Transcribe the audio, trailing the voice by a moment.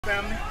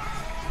Family,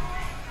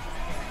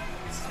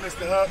 this is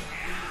Mr. Huck,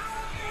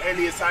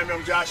 alias I'm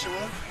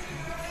Joshua.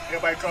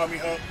 Everybody call me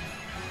Huck.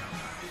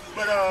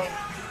 But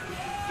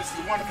this is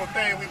a wonderful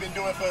thing we've been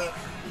doing for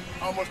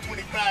almost 25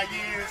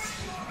 years.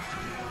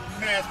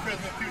 Past,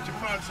 present, future,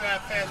 Parkside,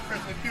 past,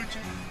 present,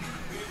 future.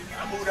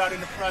 I moved out in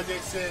the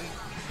projects in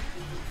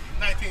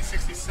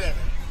 1967.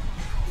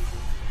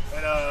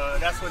 And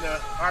that's when the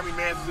Army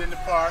man was in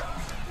the park.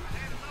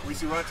 We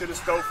used to run to the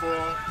store for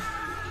them,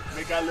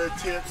 make our little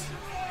tips.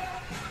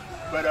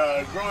 But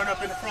growing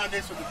up in the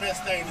projects was the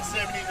best thing. The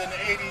 70s and the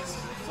 80s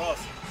was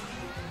awesome.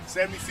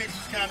 76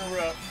 was kind of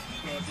rough,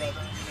 brother,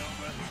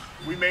 but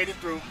we made it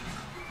through.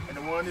 And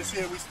the one that's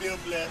here, we still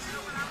blessed.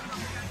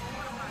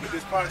 But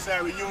this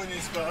Parkside reunion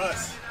is for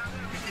us,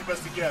 to keep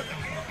us together.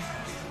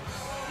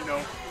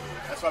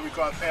 That's why we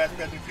call it past,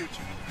 present,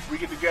 future. We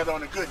get together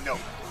on a good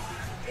note.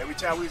 Every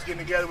time we was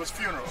getting together was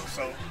funerals,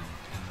 so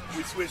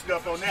we switched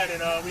up on that, and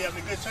we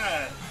having a good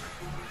time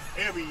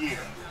every year.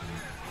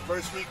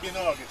 First week in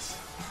August.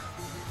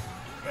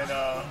 And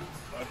I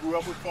grew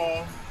up with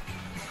Paul.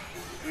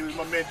 He was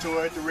my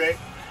mentor at the rec,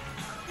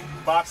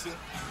 boxing,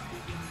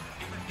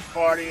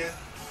 partying.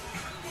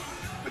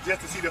 But just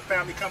to see the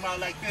family come out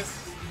like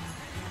this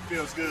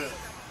feels good.